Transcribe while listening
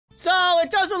So, it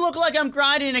doesn't look like I'm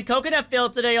grinding in a coconut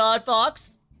field today,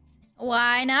 oddfoxx.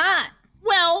 Why not?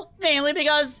 Well, mainly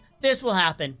because this will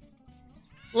happen.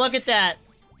 Look at that.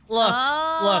 Look,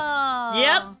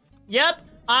 look. Yep.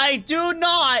 I do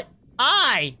not.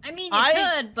 I mean, you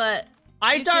could, but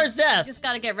Darzeth. You just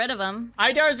gotta get rid of him.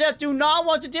 Darzeth do not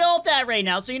want to deal with that right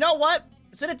now. So you know what?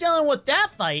 Instead of dealing with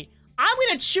that fight, I'm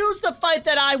gonna choose the fight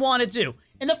that I want to do.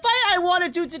 And the fight I want to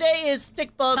do today is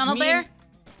Stickbug. Tunnel Bear?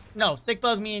 No,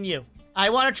 Stickbug, me and you. I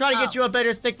want to try to get you a better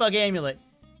Stickbug amulet.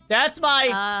 That's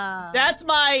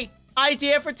my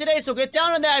idea for today. So get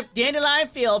down on that dandelion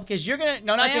field because you're gonna.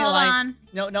 No, not wait, dandelion.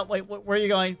 Hold on. No, wait. Where are you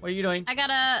going? What are you doing? I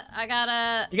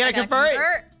gotta. You gotta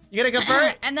convert. You gotta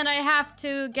convert. And then I have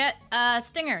to get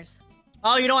stingers.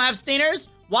 Oh, you don't have stingers?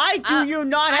 Why do you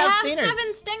not have stingers? I have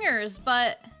 7 stingers,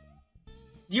 but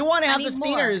you want to have the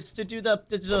stingers to do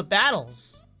the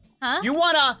battles. Huh? You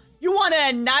wanna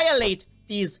annihilate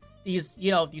these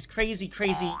crazy.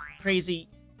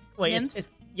 Wait, nymphs?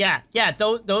 Yeah,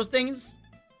 those things.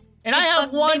 And I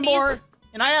have one more.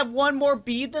 And I have one more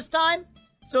bead this time.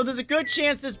 So there's a good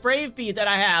chance this brave bead that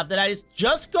I have that I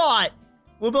just got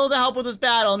will be able to help with this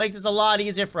battle and make this a lot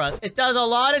easier for us. It does a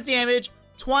lot of damage,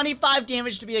 25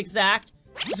 damage to be exact.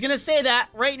 Just gonna say that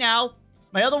right now.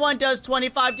 My other one does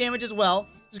 25 damage as well.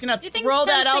 Just gonna throw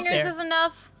that out there. You think 10 stingers is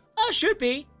enough? Oh, should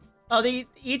be. Oh, they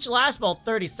each last about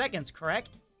 30 seconds,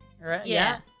 correct? Right?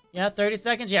 Yeah, 30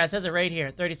 seconds. Yeah, it says it right here,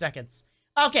 30 seconds.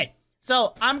 Okay,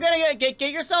 so I'm gonna get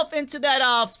yourself into that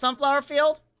sunflower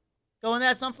field. Go in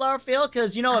that sunflower field,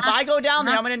 because, you know, if I go down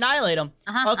there, I'm gonna annihilate them.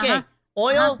 Okay,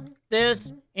 oil,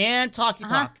 this, and talkie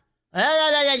talk. Yeah. I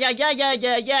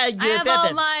have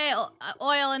all my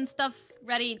oil and stuff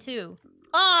ready, too.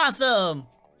 Awesome!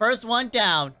 First one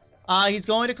down. He's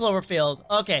going to Cloverfield.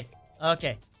 Okay.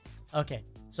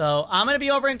 So, I'm gonna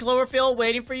be over in Cloverfield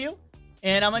waiting for you.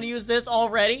 And I'm gonna use this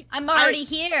already. I'm already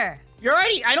here. You're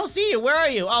already? I don't see you. Where are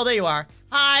you? Oh, there you are.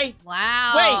 Hi.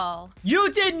 Wow. Wait,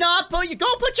 you did not go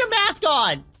put your mask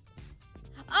on.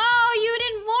 Oh, you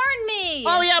didn't warn me.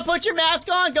 Oh, yeah, put your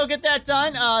mask on. Go get that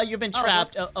done. You've been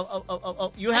trapped.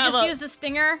 Oh. You have I just used the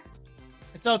stinger.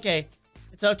 It's okay.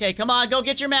 It's okay. Come on, go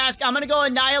get your mask. I'm gonna go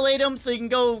annihilate him so you can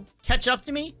go catch up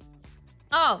to me.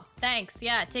 Oh, thanks.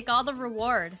 Yeah, take all the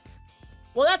reward.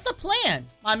 Well, that's the plan,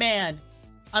 my man.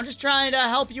 I'm just trying to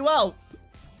help you out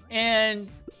and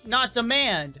not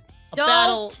demand a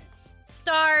battle.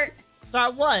 Start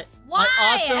what? Why?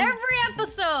 Awesome... Every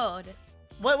episode.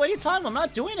 What are you talking about? I'm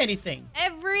not doing anything.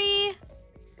 Every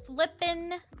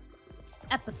flippin'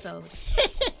 episode.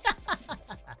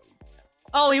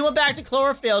 Oh, he went back to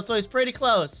Cloverfield, so he's pretty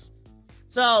close.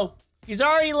 So, he's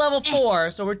already level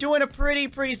 4, so we're doing a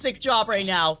pretty sick job right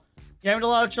now. You're having a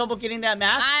lot of trouble getting that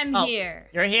mask? I'm here.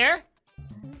 You're here?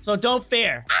 So don't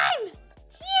fear. I'm here.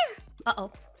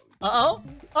 Uh-oh. Uh-oh.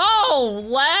 Oh,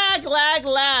 lag.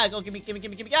 Oh, give me.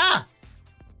 Ah!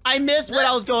 I missed what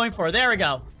I was going for. There we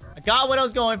go. I got what I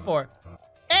was going for.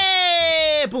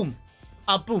 Hey! Boom.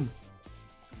 Boom.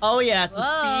 Oh, yes. The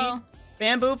speed.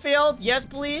 Bamboo field. Yes,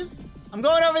 please. I'm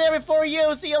going over there before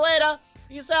you. See you later.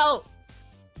 Peace out.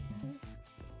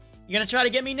 You gonna try to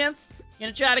get me, nymphs? You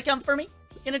gonna try to come for me? You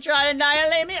gonna try to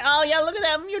annihilate me? Oh, yeah, look at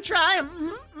that. You try.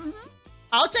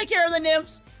 I'll take care of the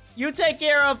nymphs. You take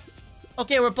care of...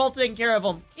 Okay, we're both taking care of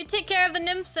them. You take care of the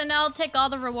nymphs, and I'll take all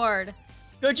the reward.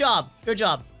 Good job. Great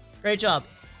job.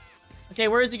 Okay,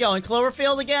 where is he going?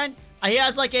 Cloverfield again? He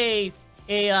has like a Ooh,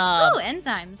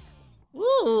 enzymes.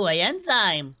 Ooh, a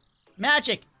enzyme.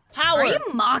 Magic. Power. Are you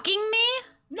mocking me?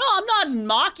 No, I'm not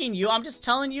mocking you. I'm just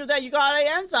telling you that you got an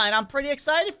enzyme. I'm pretty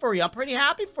excited for you. I'm pretty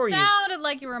happy for you. Sounded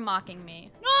like you were mocking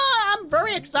me. No, I'm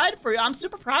very excited for you. I'm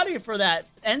super proud of you for that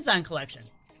enzyme collection.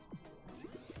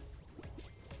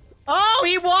 Oh,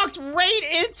 he walked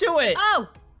right into it.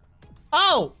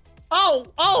 Oh,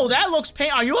 that looks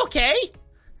pain. Are you okay?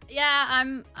 Yeah,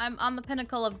 I'm on the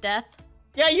pinnacle of death.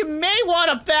 Yeah, you may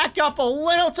want to back up a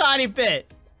little tiny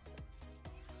bit.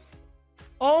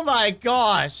 Oh my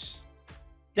gosh.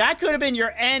 That could have been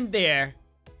your end there.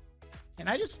 Can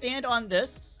I just stand on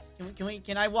this?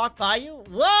 Can I walk by you?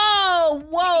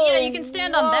 Whoa! Yeah, you can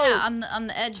stand on that, on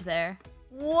the edge there.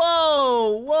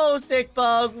 Whoa,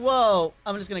 Stickbug, whoa.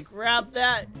 I'm just gonna grab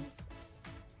that.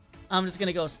 I'm just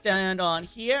gonna go stand on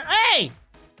here.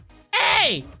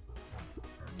 Hey!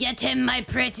 Get him, my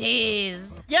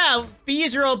pretties. Yeah,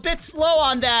 bees, you're a bit slow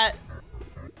on that.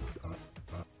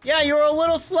 Yeah, you're a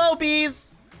little slow,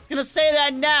 bees. I was gonna say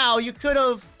that now. You could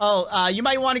have... Oh, you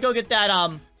might want to go get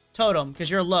that, totem, because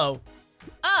you're low.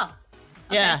 Oh.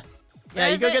 Okay. Yeah. Yeah,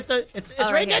 you go get the... It's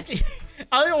right next to you.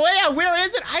 Where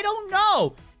is it? I don't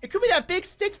know. It could be that big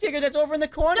stick figure that's over in the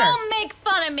corner. Don't make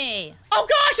fun of me. Oh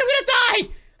gosh, I'm gonna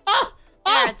die. Oh,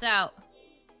 there, it's out.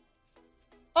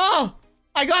 Oh,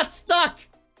 I got stuck.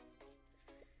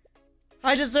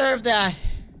 I deserve that.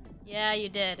 Yeah, you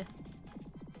did.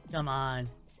 Come on.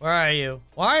 Where are you?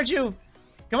 Why aren't you?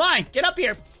 Come on, get up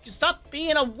here. Just stop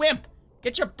being a wimp.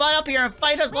 Get your butt up here and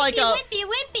fight us like a...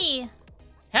 Wimpy.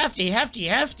 Hefty.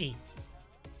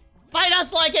 Fight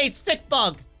us like a stick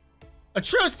bug. A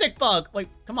true stick bug. Wait,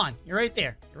 come on. You're right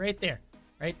there. You're right there.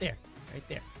 Right there.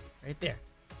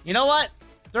 You know what?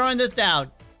 Throwing this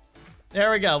down.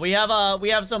 There we go. We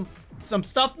have some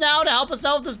stuff now to help us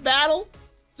out with this battle.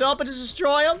 To help us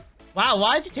destroy him. Wow,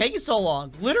 why is he taking so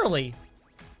long? Literally.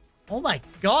 Oh my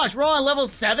gosh, we're on level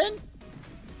 7?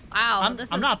 Wow,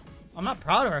 I'm not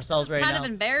proud of ourselves right now. Kind of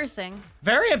embarrassing.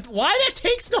 Why did it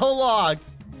take so long?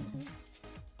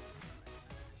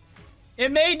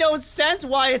 It made no sense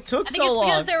why it took so long. I think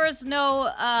it's because there was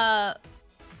no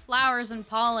flowers and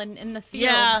pollen in the field.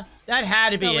 Yeah, that had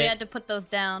to be it. So we had to put those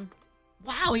down.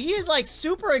 Wow, he is like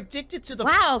super addicted to the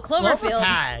Cloverfield.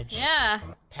 Patch. Yeah.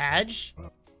 Patch?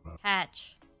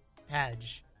 Patch.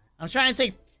 I'm trying to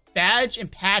say badge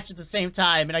and patch at the same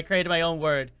time, and I created my own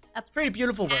word. It's a pretty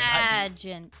beautiful word.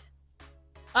 Pageant.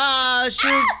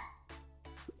 Shoot.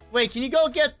 Wait, can you go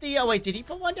get the... Oh, wait, did he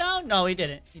put one down? No, he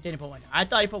didn't. He didn't put one down. I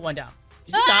thought he put one down.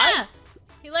 Did you die?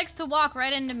 He likes to walk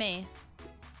right into me.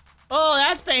 Oh,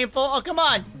 that's painful. Oh, come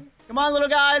on. Come on, little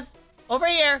guys. Over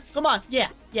here. Come on. Yeah.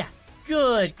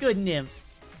 Good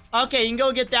nymphs. Okay, you can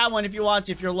go get that one if you want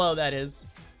to, if you're low, that is.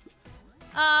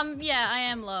 Yeah, I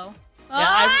am low.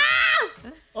 Yeah,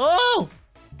 Oh!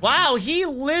 Wow, he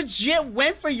legit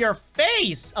went for your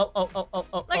face.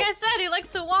 Oh. Like I said, he likes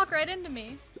to walk right into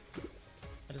me.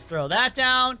 I'll just throw that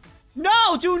down.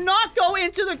 No, do not go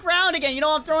into the ground again. You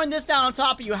know, I'm throwing this down on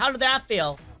top of you. How did that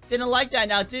feel? Didn't like that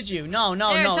now, did you? No.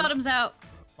 There, totem's out.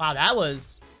 Wow, that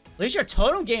was... At least your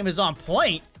totem game is on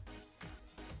point.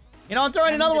 You know, I'm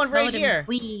throwing another one right here.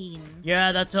 Queen.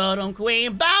 Yeah, the totem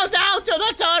queen. Bow down to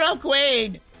the totem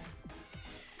queen.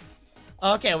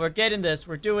 Okay, we're getting this.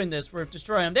 We're doing this. We're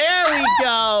destroying them. There we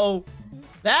go.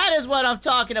 That is what I'm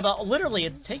talking about. Literally,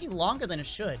 it's taking longer than it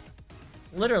should.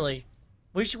 Literally.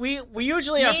 We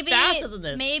usually are faster than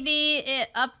this. Maybe it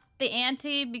upped the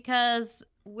ante because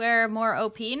we're more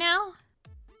OP now?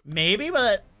 Maybe,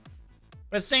 but at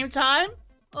the same time?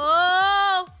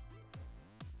 Oh!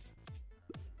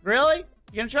 Really?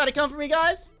 You gonna try to come for me,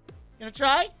 guys? You gonna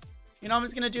try? You know I'm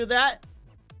just gonna do that.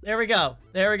 There we go.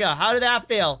 How did that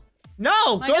feel?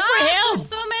 No! Go for him! There's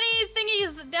so many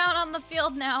thingies down on the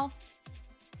field now.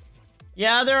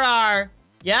 Yeah, there are.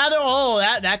 Oh,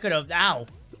 that could have... Ow.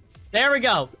 There we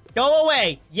go. Go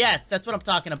away. Yes, that's what I'm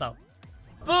talking about.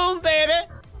 Boom, baby.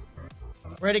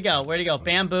 Where'd he go?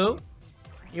 Bamboo?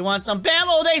 You want some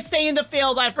bamboo? Oh, they stay in the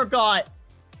field. I forgot.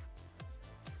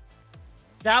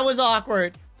 That was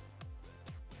awkward.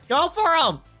 Go for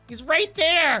him. He's right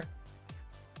there.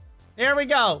 There we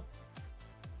go.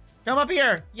 Come up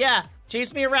here. Yeah.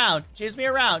 Chase me around. Chase.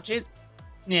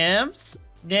 Nymphs.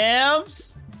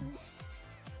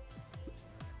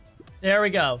 There we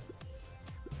go.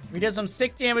 We did some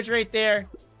sick damage right there.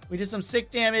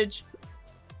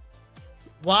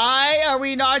 Why are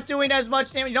we not doing as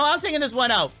much damage? No, I'm taking this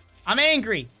one out. I'm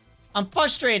angry. I'm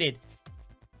frustrated.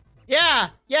 Yeah,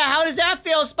 how does that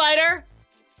feel, spider?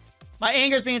 My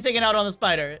anger's being taken out on the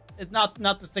spider. It's not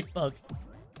the stick bug.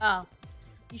 Oh.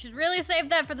 You should really save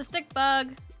that for the stick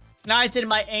bug. No, I said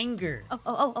my anger.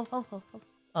 Oh.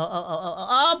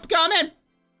 I'm coming.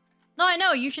 No, I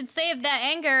know. You should save that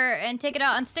anger and take it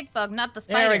out on stick bug, not the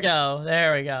spider.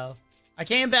 There we go. I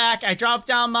came back. I dropped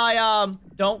down my,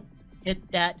 don't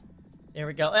hit that. There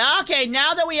we go. Okay,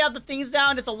 now that we have the things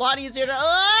down, it's a lot easier to,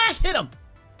 hit him.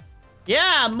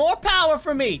 Yeah, more power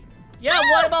for me. Yeah,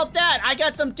 what about that? I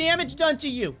got some damage done to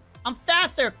you. I'm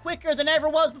faster, quicker than I ever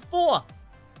was before.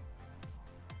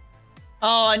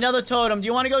 Oh, another totem. Do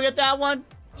you want to go get that one?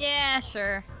 Yeah,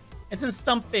 sure. It's in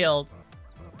Stumpfield.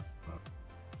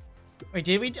 Wait,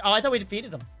 did we? Oh, I thought we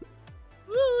defeated him.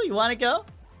 Woo, you want to go?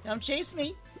 Come chase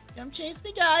me.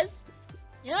 Guys.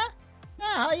 Yeah?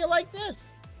 How you like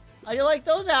this? How you like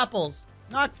those apples?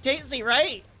 Not tasty,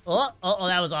 right? Oh,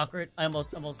 that was awkward. I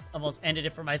almost ended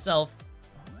it for myself.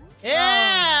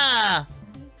 Yeah!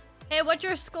 Hey, what's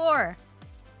your score?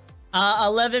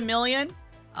 11 million.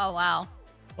 Oh, wow.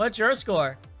 What's your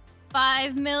score?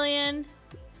 5 million.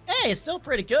 Hey, it's still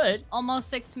pretty good. Almost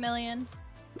 6 million.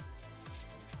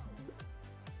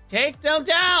 Take them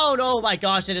down! Oh my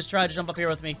gosh, they just tried to jump up here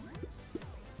with me.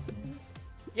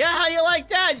 Yeah, how do you like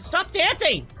that? Stop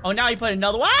dancing! Oh, now you put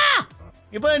another one. Ah!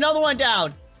 You put another one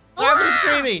down. Sorry for the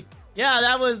screaming. Yeah,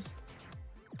 that was...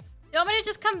 You want me to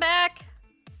just come back?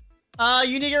 You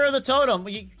need to get rid of the totem.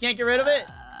 You can't get rid of it?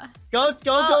 Go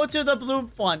to the blue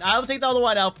one. I'll take the other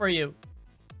one out for you.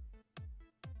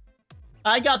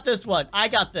 I got this one. I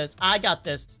got this.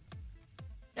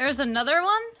 There's another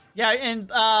one? Yeah, in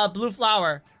blue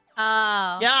flower.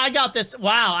 Oh. Yeah, I got this.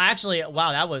 Wow, actually,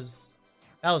 wow, that was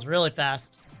really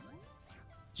fast.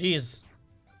 Jeez.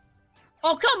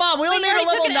 Oh, come on. We only made it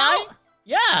level 9?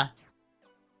 Yeah.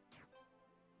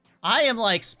 I am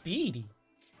like speedy.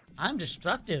 I'm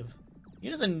destructive. He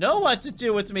doesn't know what to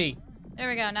do with me. There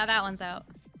we go. Now that one's out.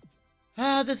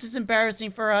 Ah, this is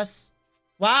embarrassing for us.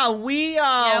 Wow,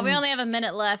 yeah, we only have a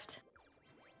minute left.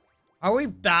 Are we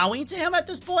bowing to him at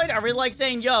this point? Are we like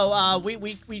saying, yo,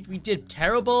 we did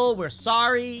terrible, we're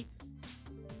sorry,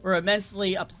 we're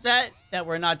immensely upset that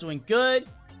we're not doing good?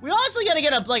 We also gotta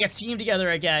get a team together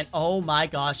again. Oh my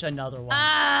gosh, another one.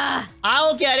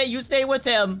 I'll get it, you stay with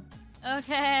him.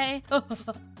 Okay.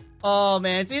 Oh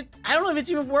man, I don't know if it's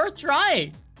even worth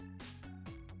trying.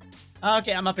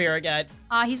 Okay, I'm up here again.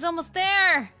 He's almost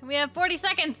there. We have 40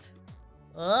 seconds.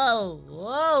 Oh,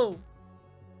 whoa.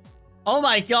 Oh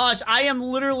my gosh, I am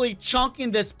literally chunking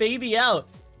this baby out.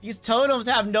 These totems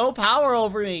have no power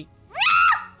over me.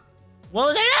 What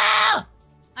was it?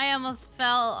 I almost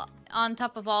fell on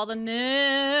top of all the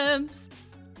nymphs.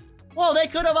 Well, they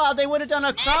could have, they would have done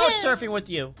a crowd surfing with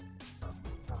you.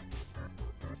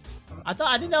 I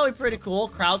think that would be pretty cool,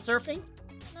 crowd surfing.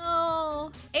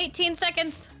 No, 18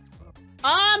 seconds.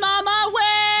 I'm on my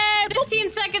way. 15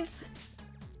 seconds.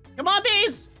 Come on,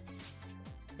 bees.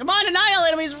 Come on,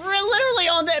 annihilate him. He's literally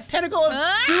on the pinnacle of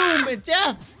doom and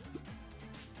death.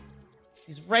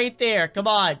 He's right there. Come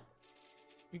on.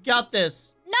 You got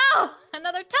this. No!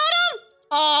 Another totem!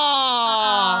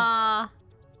 Aww.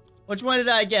 Which one did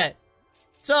I get?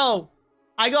 So,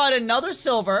 I got another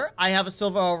silver. I have a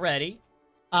silver already.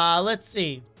 Let's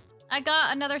see. I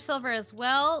got another silver as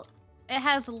well. It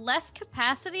has less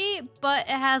capacity, but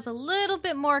it has a little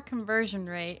bit more conversion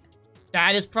rate.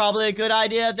 That is probably a good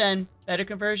idea then. Better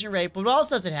conversion rate. But what else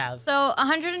does it have? So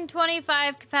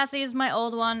 125 capacity is my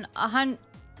old one.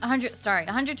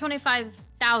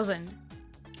 125,000.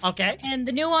 Okay. And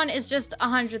the new one is just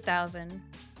 100,000.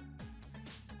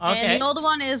 Okay. And the old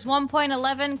one is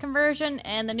 1.11 conversion,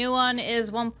 and the new one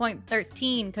is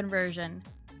 1.13 conversion.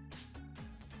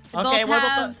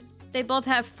 They both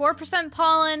have 4%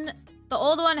 pollen. The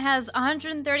old one has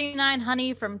 139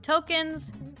 honey from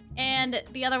tokens. And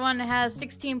the other one has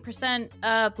 16%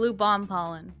 blue bomb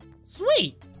pollen.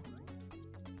 Sweet.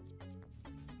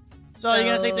 So are you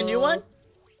gonna take the new one?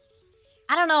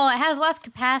 I don't know. It has less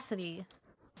capacity.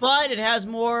 But it has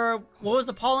more. What was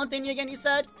the pollen thing again? You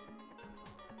said.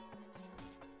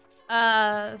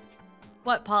 What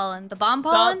pollen? The bomb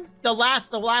pollen? The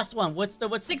last one. What's the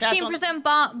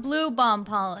 16% blue bomb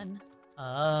pollen.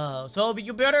 Oh, so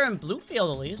you're better in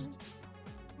Bluefield at least.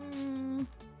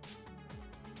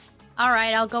 All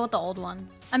right, I'll go with the old one.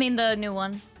 I mean, the new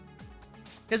one.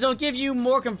 Because it'll give you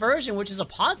more conversion, which is a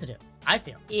positive, I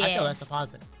feel. Yeah. I feel that's a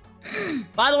positive.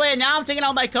 By the way, now I'm taking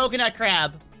out my coconut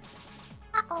crab.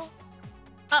 Uh-oh.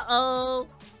 Uh-oh.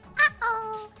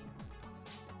 Uh-oh.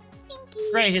 Pinky.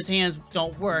 Great, his hands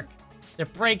don't work. They're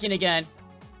breaking again.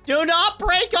 Do not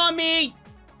break on me!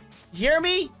 You hear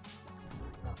me?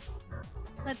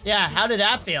 Let's yeah, see. How did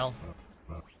that feel?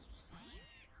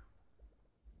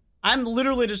 I'm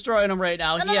literally destroying him right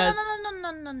now. No. Why?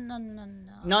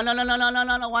 No.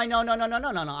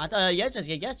 I thought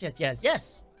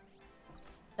yes.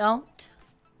 Don't.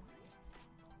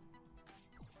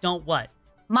 Don't what?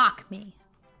 Mock me.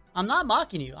 I'm not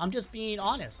mocking you. I'm just being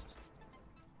honest.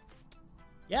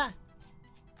 Yeah.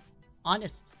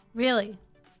 Honest. Really?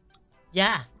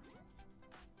 Yeah.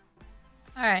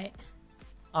 All right.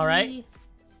 All right.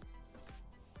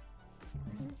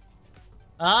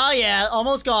 Oh, yeah.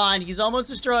 Almost gone. He's almost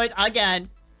destroyed again.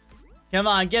 Come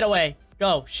on. Get away.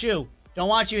 Go. Shoo. Don't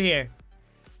want you here.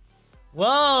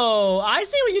 Whoa. I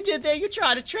see what you did there. You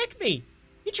tried to trick me.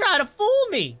 You tried to fool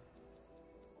me.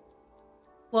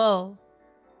 Whoa.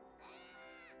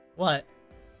 What?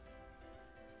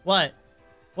 What?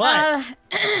 What?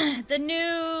 The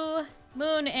new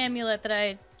moon amulet that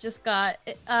I just got.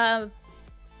 I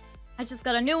just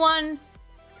got a new one.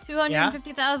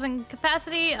 250,000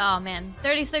 capacity. Oh man,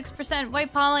 36%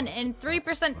 white pollen and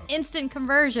 3% instant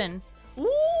conversion.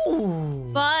 Ooh.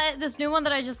 But this new one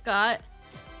that I just got,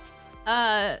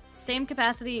 same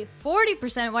capacity,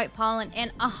 40% white pollen and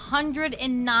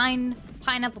 109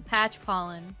 pineapple patch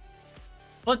pollen.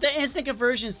 But the instant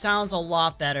conversion sounds a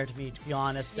lot better to me, to be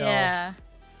honest. Though. Yeah,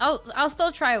 I'll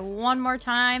still try one more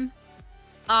time.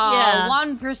 Oh, Yeah.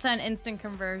 1% instant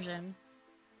conversion.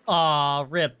 Aw,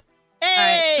 rip. Hey,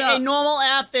 All right, so, a normal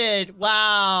aphid.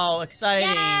 Wow, exciting.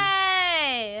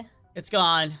 Yay! It's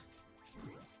gone.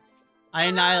 I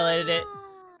annihilated it.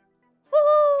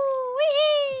 Woohoo!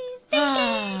 Wee!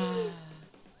 Stinky!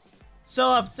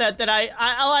 So upset that I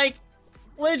like,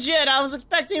 legit, I was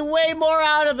expecting way more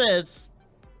out of this.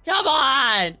 Come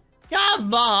on!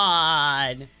 Come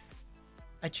on!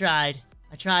 I tried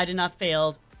and I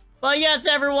failed. But yes,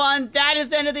 everyone, that is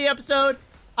the end of the episode.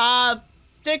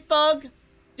 Stick bug,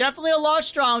 definitely a lot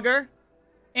stronger.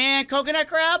 And coconut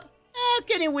crab, it's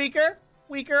getting weaker.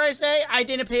 Weaker, I say. I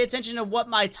didn't pay attention to what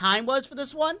my time was for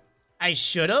this one. I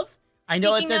should have. I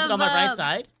know it says it on my right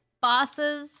side.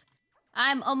 Bosses,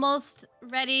 I'm almost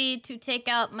ready to take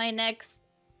out my next,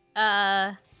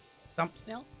 Stump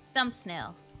snail? stump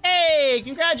snail. Hey,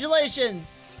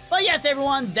 congratulations! But yes,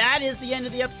 everyone, that is the end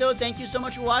of the episode. Thank you so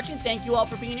much for watching. Thank you all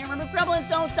for being here. Remember, gremlins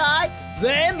don't die.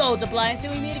 They multiply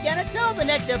until we meet again. Until the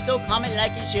next episode, comment,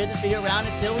 like, and share this video around.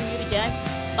 Until we meet again,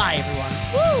 bye, everyone.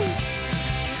 Woo!